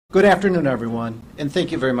Good afternoon, everyone, and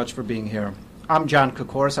thank you very much for being here. I'm John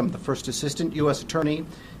Kokoris. I'm the First Assistant U.S. Attorney,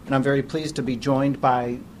 and I'm very pleased to be joined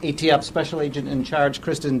by ATF Special Agent in Charge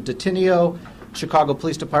Kristen Detinio, Chicago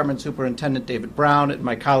Police Department Superintendent David Brown, and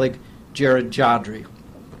my colleague Jared Jodry.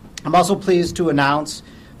 I'm also pleased to announce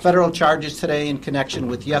federal charges today in connection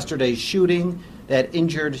with yesterday's shooting that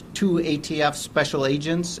injured 2 ATF special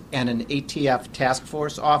agents and an ATF task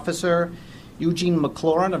force officer. Eugene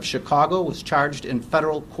McLaurin of Chicago was charged in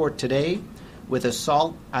federal court today with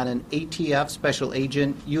assault on an ATF special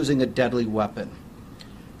agent using a deadly weapon.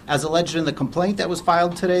 As alleged in the complaint that was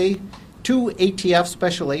filed today, 2 ATF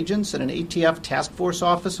special agents and an ATF task force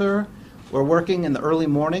officer were working in the early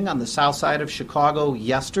morning on the south side of Chicago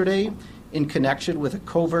yesterday in connection with a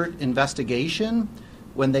covert investigation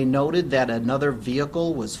when they noted that another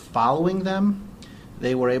vehicle was following them.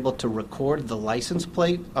 They were able to record the license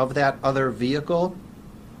plate of that other vehicle.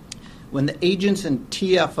 When the agents in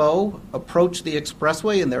TFO approached the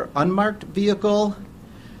expressway in their unmarked vehicle,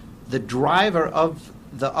 the driver of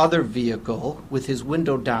the other vehicle, with his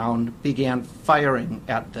window down, began firing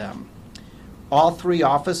at them. All 3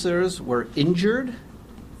 officers were injured.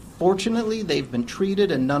 Fortunately, they've been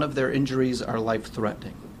treated and none of their injuries are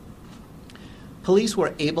life-threatening. Police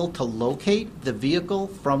were able to locate the vehicle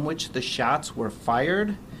from which the shots were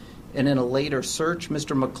fired, and in a later search,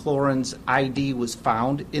 Mr. McLaurin's ID was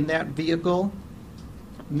found in that vehicle.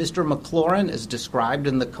 Mr. McLaurin, as described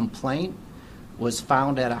in the complaint, was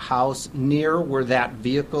found at a house near where that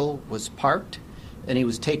vehicle was parked, and he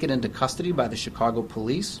was taken into custody by the Chicago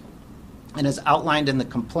police. And as outlined in the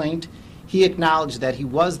complaint, he acknowledged that he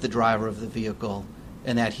was the driver of the vehicle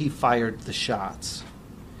and that he fired the shots.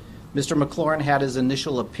 Mr. McLaurin had his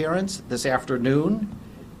initial appearance this afternoon,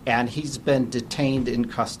 and he's been detained in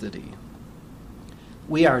custody.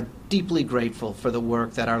 We are deeply grateful for the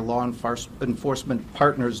work that our law enforcement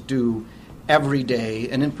partners do every day,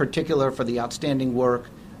 and in particular for the outstanding work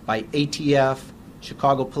by ATF,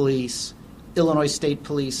 Chicago Police, Illinois State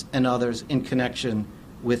Police, and others in connection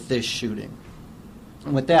with this shooting.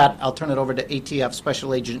 And with that, I'll turn it over to ATF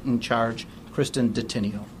Special Agent in Charge, Kristen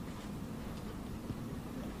Detinio.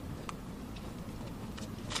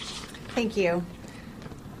 Thank you.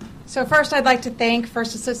 So first, I'd like to thank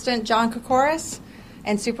First Assistant John Kokoris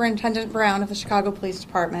and Superintendent Brown of the Chicago Police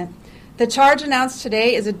Department. The charge announced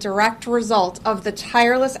today is a direct result of the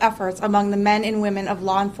tireless efforts among the men and women of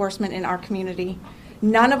law enforcement in our community.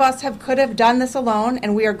 None of us could have done this alone,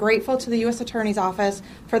 and we are grateful to the U.S. Attorney's Office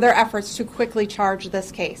for their efforts to quickly charge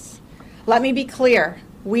this case. Let me be clear.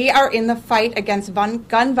 We are in the fight against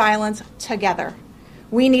gun violence together.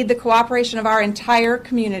 We need the cooperation of our entire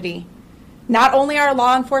community. Not only our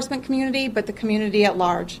law enforcement community, but the community at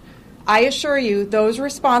large. I assure you, those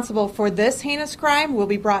responsible for this heinous crime will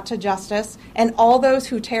be brought to justice, and all those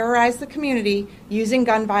who terrorize the community using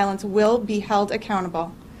gun violence will be held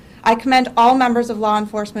accountable. I commend all members of law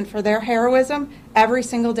enforcement for their heroism every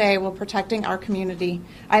single day while protecting our community.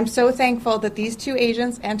 I'm so thankful that these 2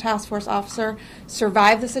 agents and task force officer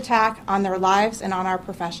survived this attack on their lives and on our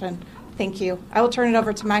profession. Thank you. I will turn it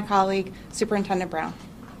over to my colleague, Superintendent Brown.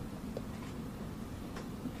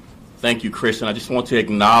 Thank you, Kristen. I just want to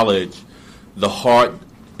acknowledge the hard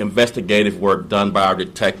investigative work done by our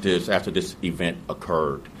detectives after this event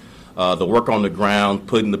occurred. The work on the ground,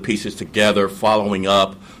 putting the pieces together, following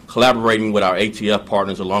up, collaborating with our ATF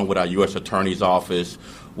partners along with our U.S. Attorney's Office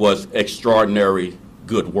was extraordinary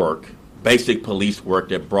good work, basic police work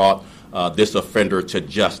that brought this offender to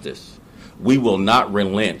justice. We will not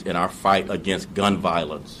relent in our fight against gun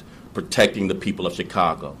violence, protecting the people of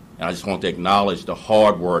Chicago. And I just want to acknowledge the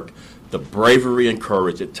hard work, the bravery and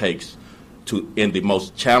courage it takes to, in the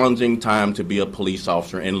most challenging time to be a police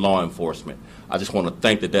officer in law enforcement. I just want to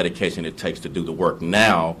thank the dedication it takes to do the work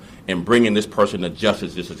now, and bringing this person to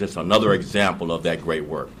justice. This is just another example of that great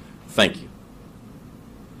work. Thank you.